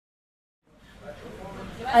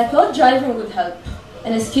I thought driving would help,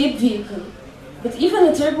 an escape vehicle. But even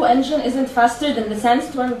a turbo engine isn't faster than the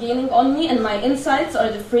sandstorm gaining on me, and my insides are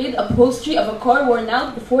the frayed upholstery of a car worn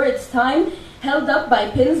out before its time, held up by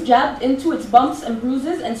pins jabbed into its bumps and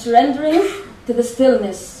bruises and surrendering to the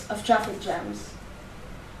stillness of traffic jams.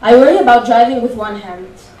 I worry about driving with one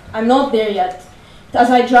hand. I'm not there yet. As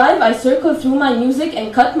I drive, I circle through my music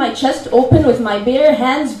and cut my chest open with my bare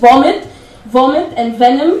hands, vomit and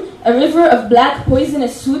venom, a river of black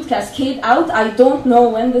poisonous soot cascade out. I don't know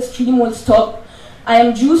when the stream will stop. I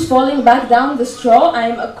am juice falling back down the straw. I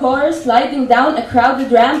am a car sliding down a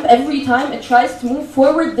crowded ramp. Every time it tries to move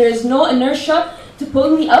forward, there is no inertia to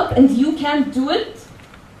pull me up, and you can't do it.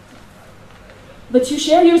 But you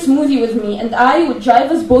share your smoothie with me, and I would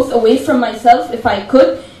drive us both away from myself if I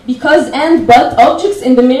could, but objects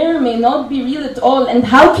in the mirror may not be real at all. And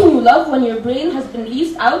how can you love when your brain has been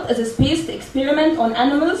leased out as a space to experiment on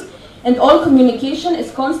animals, and all communication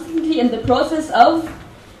is constantly in the process of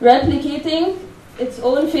replicating its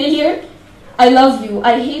own failure? I love you,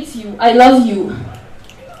 I hate you, I love you.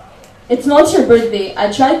 It's not your birthday.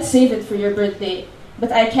 I tried to save it for your birthday,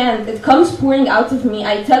 but I can't. It comes pouring out of me.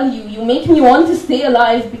 I tell you, you make me want to stay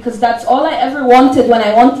alive, because that's all I ever wanted when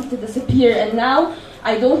I wanted to disappear. And now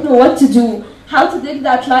I don't know what to do, how to dig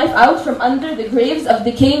that life out from under the graves of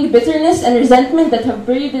decaying bitterness and resentment that have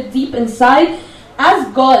buried it deep inside.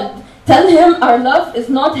 Ask God. Tell him our love is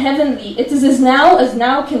not heavenly. It is as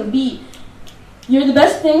now can be. You're the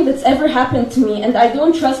best thing that's ever happened to me, and I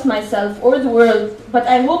don't trust myself or the world, but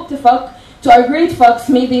I hope to our great fucks,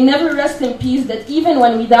 may they never rest in peace, that even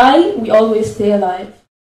when we die, we always stay alive.